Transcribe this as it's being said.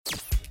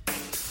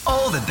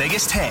All the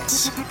biggest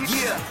hits.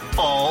 Yeah.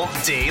 All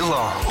day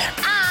long.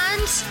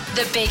 And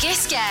the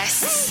biggest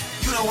guests.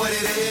 You know what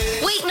it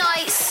is.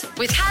 Weeknights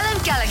with Callum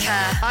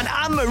Gallacher. And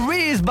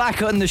Anne-Marie is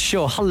back on the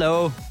show.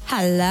 Hello.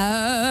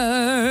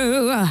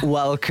 Hello.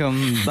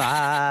 Welcome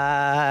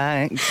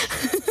back.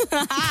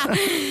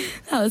 That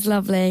was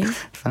lovely.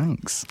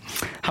 Thanks.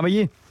 How are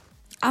you?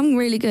 I'm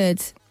really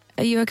good.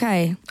 Are you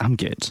okay? I'm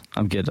good.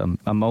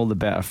 I'm all the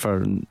better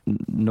for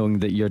knowing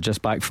that you're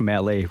just back from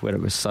LA where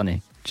it was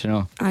sunny. Do you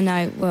know? I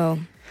know. Well,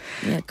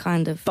 yeah,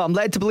 kind of. But I'm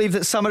led to believe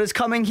that summer is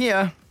coming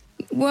here.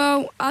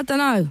 Well, I don't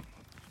know.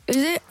 Is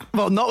it?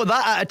 Well, not with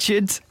that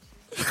attitude.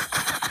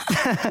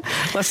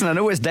 Listen, I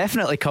know it's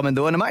definitely coming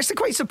though, and I'm actually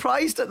quite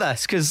surprised at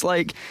this because,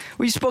 like,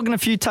 we've spoken a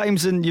few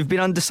times and you've been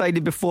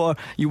undecided before.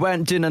 You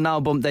weren't doing an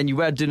album, then you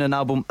were doing an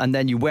album, and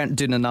then you weren't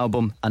doing an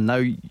album, and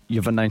now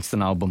you've announced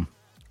an album.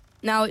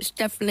 No, it's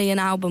definitely an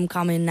album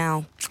coming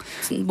now.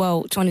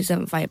 Well,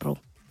 27th April.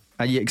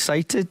 Are you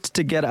excited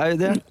to get it out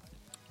there?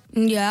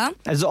 Yeah.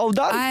 Is it all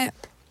done?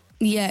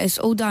 Yeah, it's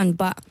all done,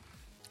 but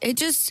it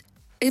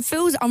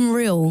feels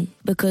unreal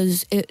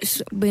because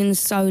it's been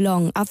so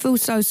long. I feel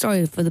so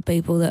sorry for the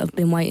people that have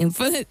been waiting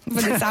for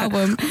this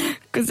album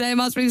because they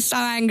must be so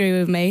angry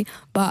with me.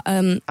 But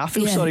I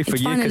feel sorry for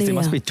you because they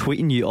must be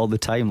tweeting you all the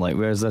time like,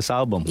 where's this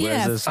album?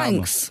 Where's this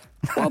thanks.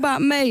 What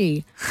about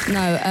me?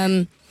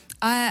 No,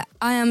 I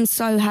am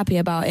so happy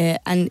about it,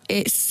 and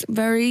it's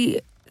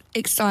very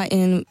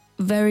exciting,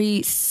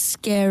 very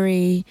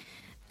scary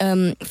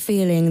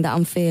feeling that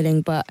I'm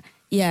feeling, but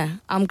yeah,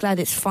 I'm glad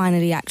it's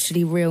finally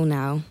actually real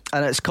now.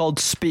 And it's called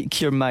Speak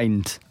Your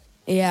Mind.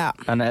 Yeah.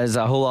 And it is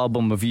a whole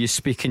album of you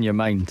speaking your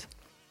mind.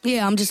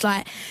 Yeah, I'm just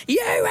like,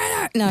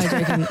 no,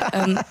 joking.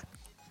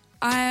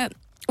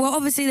 Well,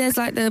 obviously there's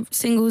like the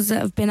singles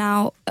that have been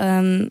out,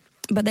 but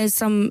there's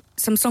some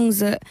songs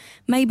that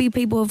maybe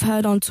people have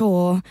heard on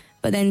tour,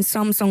 but then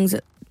some songs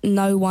that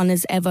no one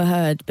has ever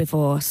heard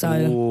before.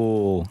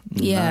 So,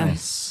 yeah.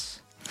 Nice.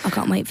 I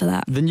can't wait for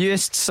that. The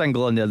newest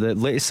single on there, the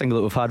latest single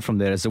that we've had from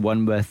there is the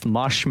one with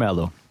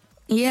Marshmello.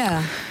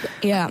 Yeah.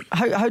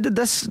 How did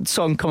this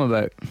song come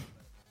about?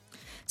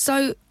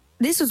 So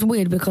this was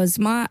weird because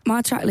my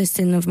track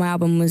listing of my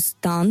album was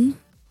done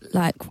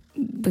like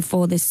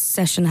before this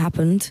session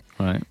happened.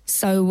 Right.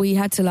 So we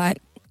had to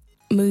like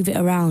move it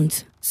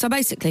around. So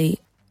basically,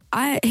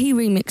 he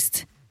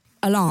remixed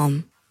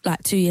Alarm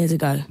like 2 years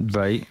ago.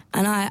 Right.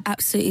 And I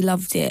absolutely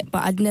loved it,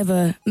 but I'd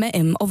never met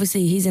him.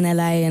 Obviously, he's in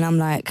LA, and I'm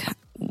like,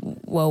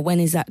 well, when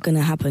is that going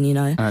to happen, you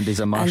know? And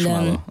he's a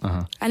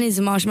Marshmello. And he's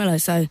a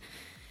Marshmello, so,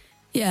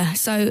 yeah.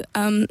 So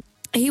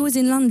he was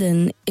in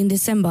London in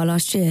December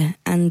last year,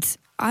 and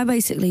I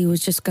basically was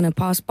just going to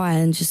pass by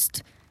and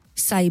just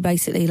say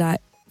basically like,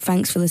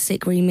 thanks for the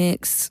sick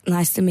remix,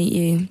 nice to meet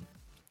you,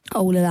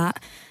 all of that.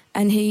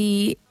 And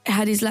he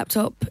had his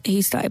laptop,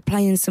 he started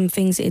playing some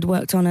things that he'd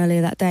worked on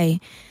earlier that day.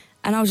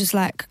 And I was just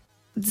like,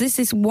 this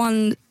is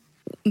one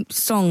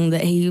song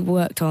that he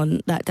worked on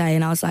that day.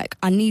 And I was like,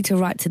 I need to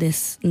write to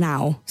this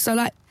now. So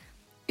like,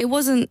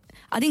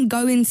 I didn't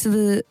go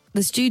into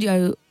the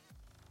studio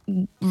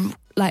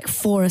like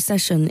for a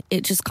session.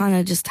 It just kind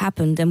of just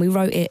happened. And we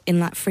wrote it in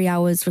like 3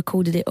 hours,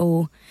 recorded it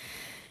all.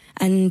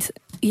 And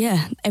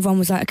yeah, everyone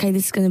was like, okay,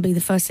 this is going to be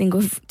the first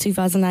single of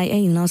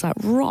 2018. And I was like,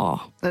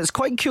 raw. It's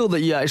quite cool that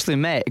you actually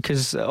met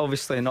because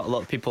obviously not a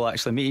lot of people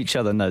actually meet each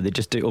other now. They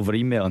just do it over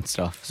email and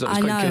stuff. So it's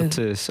quite cool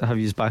to have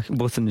you back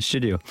both in the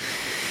studio.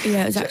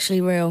 Yeah, it was actually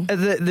real.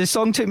 The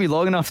song took me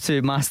long enough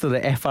to master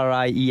the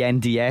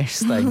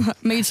FRIENDS thing.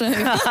 Me too.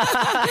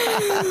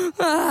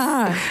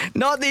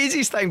 Not the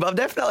easiest thing, but I've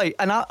definitely,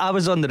 and I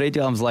was on the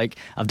radio, I was like,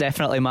 I've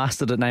definitely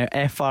mastered it now,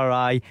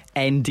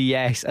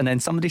 FRINDS. And then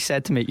somebody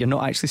said to me, you're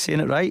not actually saying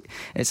it right.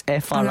 It's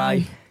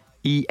FRIENDS.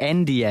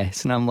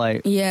 And I'm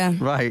like, yeah,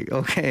 right,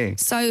 okay.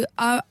 So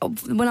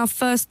when I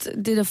first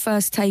did a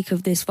first take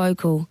of this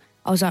vocal,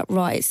 I was like,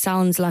 right, it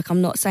sounds like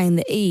I'm not saying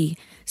the E.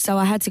 So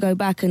I had to go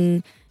back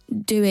and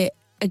do it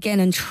again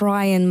and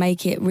try and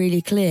make it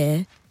really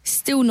clear.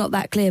 Still not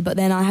that clear, but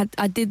then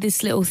I did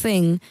this little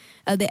thing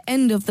at the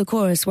end of the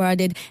chorus where I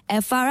did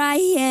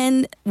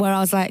FRIEN, where I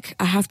was like,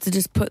 I have to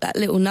just put that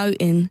little note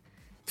in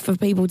for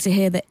people to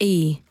hear the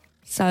E.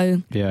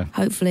 So yeah,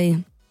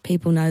 hopefully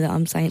people know that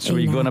I'm saying so E. So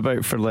you're going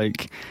about for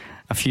like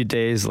a few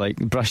days, like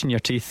brushing your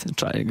teeth,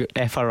 trying to go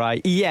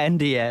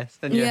FRIENDS.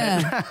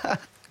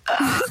 Yeah.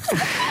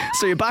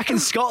 So you're back in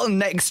Scotland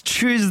next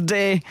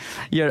Tuesday.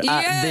 You're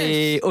at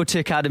the O2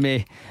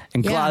 Academy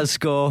in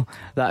Glasgow.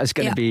 That is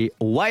going to be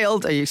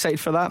wild. Are you excited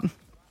for that?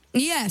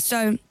 Yeah,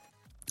 so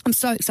I'm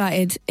so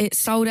excited. It's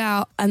sold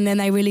out, and then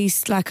they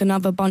released like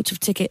another bunch of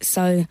tickets.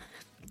 So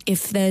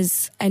if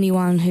there's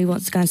anyone who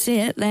wants to go and see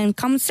it, then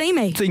come and see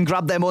me. So you can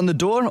grab them on the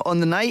door on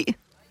the night?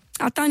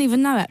 I don't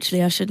even know,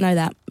 actually. I should know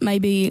that.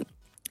 Maybe.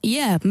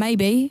 Yeah,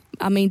 maybe.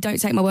 I mean, don't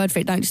take my word for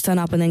it. Don't just turn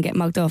up and then get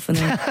mugged off and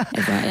then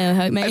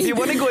hurt me. If you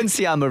want to go and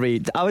see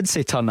Anne-Marie, I would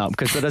say turn up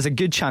because there is a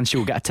good chance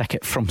you'll get a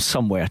ticket from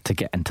somewhere to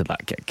get into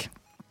that gig.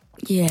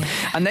 Yeah.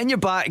 And then you're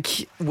back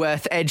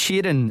with Ed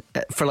Sheeran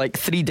for like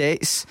 3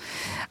 dates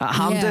at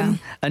Hampden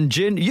and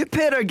June. You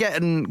pair are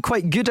getting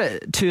quite good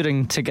at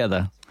touring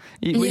together.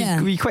 Were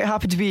you quite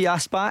happy to be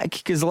asked back?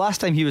 Because the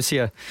last time he was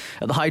here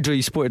at the Hydro,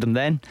 you supported him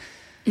then.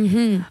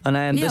 Mm-hmm. And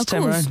then this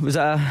time around, was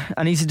that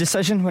an easy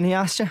decision when he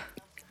asked you?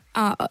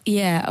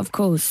 Yeah, of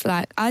course.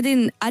 Like I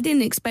didn't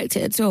expect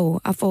it at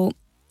all. I thought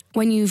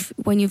when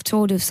you've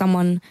toured with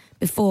someone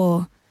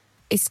before,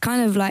 it's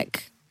kind of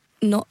like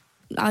not.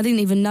 I didn't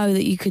even know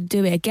that you could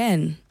do it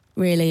again,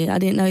 really. I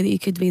didn't know that you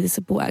could be the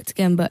support act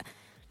again, but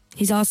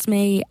he's asked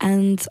me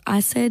and I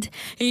said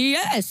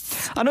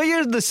yes. I know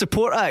you're the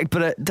support act,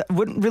 but it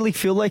wouldn't really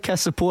feel like a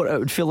support. It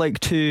would feel like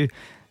two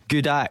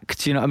good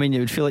acts. You know what I mean? It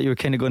would feel like you were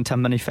kind of going to a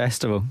mini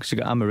festival because you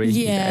got Anne-Marie.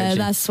 Yeah,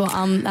 that's what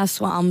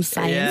I'm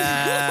saying.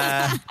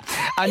 Yeah.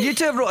 And you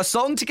two have wrote a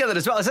song together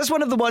as well. Is this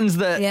one of the ones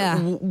that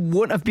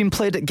won't have been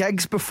played at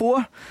gigs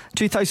before?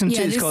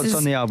 2002 it's called. It's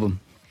on the album.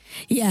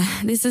 Yeah,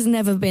 this has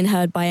never been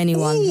heard by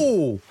anyone.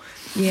 Oh!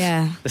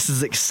 Yeah. This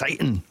is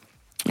exciting.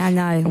 I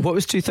know. What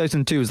was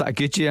 2002? Was that a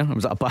good year or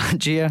was that a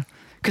bad year?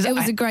 It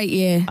was a great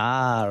year.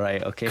 Ah,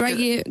 right, okay.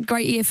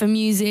 Great year for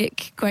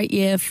music, great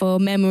year for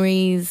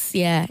memories.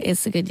 Yeah,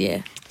 it's a good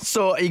year.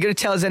 So, are you going to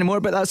tell us any more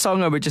about that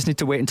song, or we just need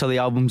to wait until the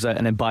album's out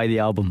and then buy the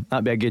album?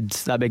 That'd be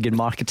a good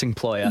marketing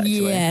ploy,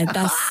 actually. Yeah,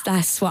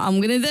 that's what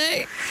I'm going to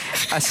do.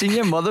 I seen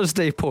your Mother's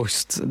Day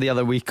post the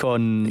other week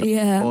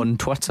on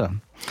Twitter,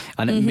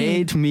 and it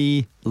made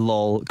me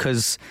lol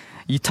because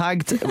you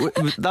tagged.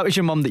 That was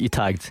your mum that you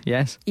tagged,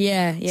 yes?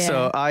 Yeah.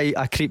 So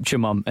I creeped your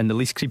mum in the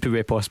least creepy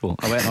way possible.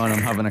 I went on, I'm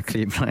having a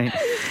creep, right?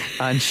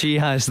 And she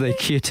has the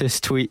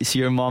cutest tweets.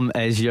 Your mum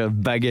is your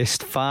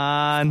biggest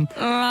fan.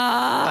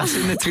 I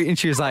seen the tweet and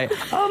she was like,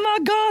 oh my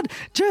God,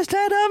 just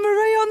had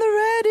Anne-Marie on the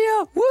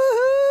radio.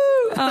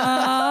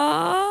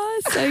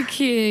 Woohoo! So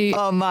cute.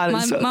 Oh man,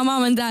 my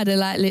mum and dad are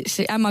like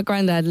literally, and my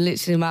granddad are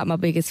literally my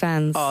biggest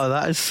fans. Oh,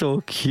 that is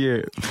so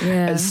cute.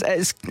 Yeah.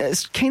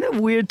 It's kind of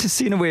weird to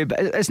see in a way, but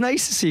it's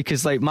nice to see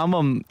because like my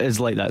mum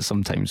is like that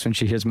sometimes. When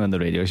she hears me on the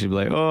radio, she'll be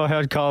like, oh, I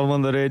heard Callum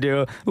on the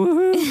radio.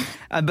 Woohoo!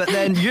 But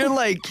then you're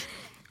like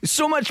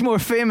so much more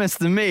famous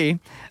than me,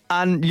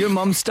 and your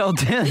mum's still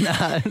doing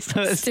that.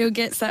 So still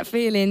gets that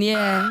feeling,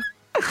 yeah.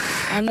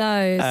 I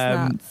know, it's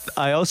nuts.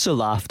 I also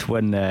laughed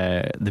when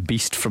the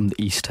Beast from the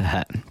East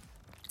hit.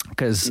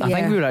 Because I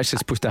think we were actually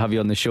supposed to have you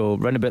on the show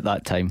around about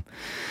that time,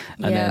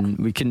 and then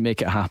we couldn't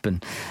make it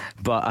happen.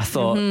 But I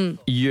thought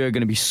you're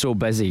going to be so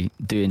busy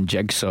doing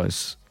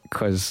jigsaws,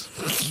 because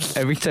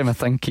every time I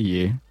think of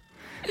you,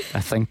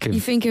 I think of...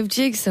 You think of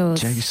jigsaws?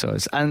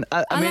 Jigsaws. And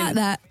I mean, like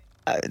that.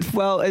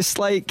 Well, it's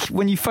like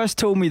when you first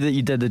told me that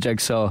you did the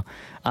jigsaw,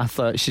 I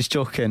thought she's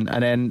joking,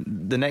 and then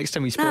the next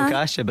time we spoke,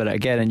 I asked you about it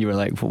again, and you were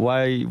like,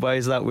 why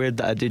is that weird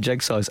that I do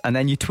jigsaws? And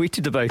then you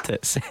tweeted about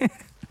it.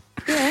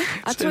 Yeah,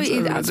 I tweet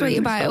about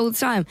it all the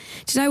time.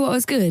 Do you know what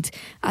was good?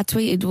 I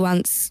tweeted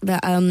once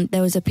that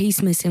there was a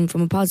piece missing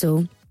from a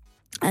puzzle,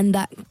 and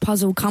that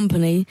puzzle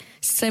company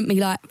sent me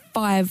like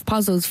 5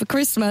 puzzles for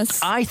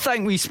Christmas. I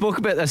think we spoke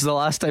about this the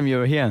last time you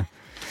were here.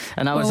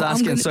 And I was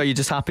asking, so are you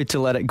just happy to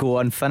let it go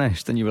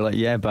unfinished? And you were like,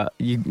 yeah, but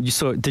you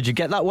so did you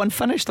get that one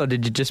finished, or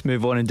did you just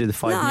move on and do the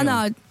 5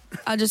 No,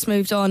 I just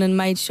moved on and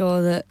made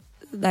sure that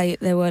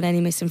there weren't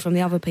any missing from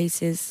the other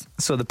pieces.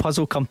 So the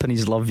puzzle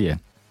companies love you.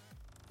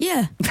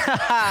 Yeah.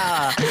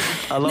 I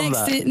love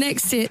that.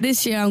 Next year,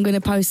 this year, I'm going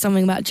to post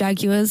something about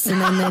Jaguars,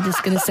 and then they're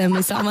just going to send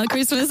me something at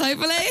Christmas,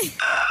 hopefully.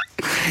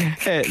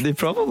 Hey, they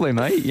probably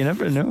might. You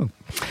never know.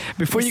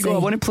 Before you go, I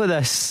want to play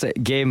this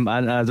game,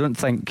 and I don't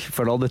think,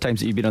 for all the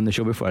times that you've been on the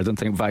show before, I don't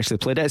think we've actually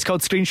played it. It's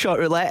called Screenshot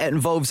Roulette. It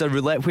involves a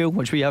roulette wheel,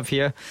 which we have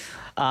here,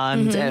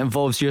 and it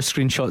involves your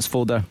screenshots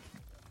folder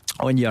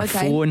on your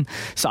phone.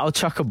 So I'll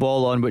chuck a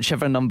ball on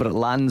whichever number it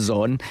lands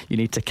on. You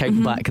need to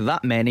count back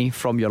that many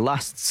from your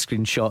last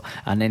screenshot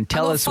and then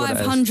tell us what it is.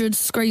 500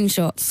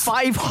 screenshots.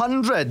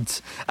 500?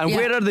 And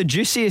where are the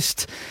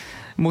juiciest,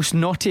 most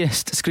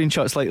naughtiest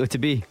screenshots likely to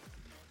be?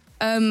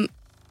 I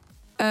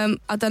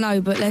don't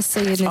know, but let's see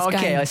in this game.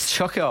 Okay, let's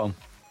chuck it on.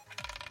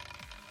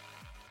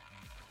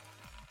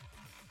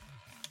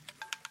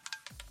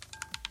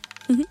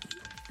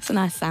 It's a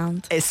nice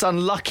sound. It's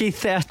unlucky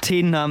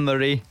 13,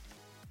 Anne-Marie.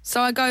 So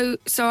I go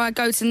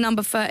to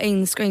number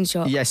 13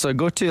 screenshot. Yeah, so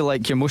go to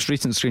like your most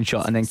recent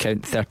screenshot and then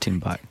count 13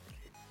 back.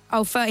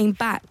 Oh, 13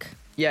 back.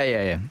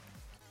 Yeah.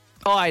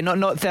 Oh, aye,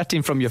 not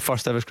 13 from your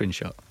first ever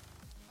screenshot.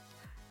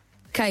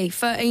 Okay,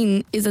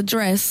 13 is a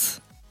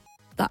dress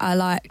that I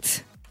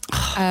liked,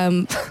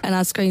 and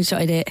I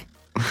screenshotted it.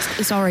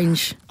 It's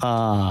orange.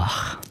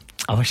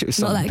 I wish it was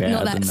something better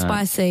not that than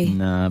spicy.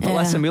 Nah, but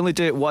listen, we only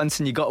do it once,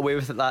 and you got away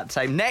with it that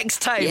time.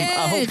 Next time,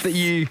 I hope that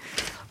you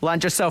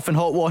land yourself in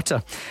hot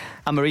water.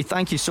 Anne-Marie,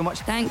 thank you so much.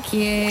 Thank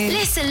you.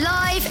 Listen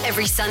live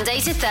every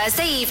Sunday to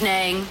Thursday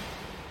evening.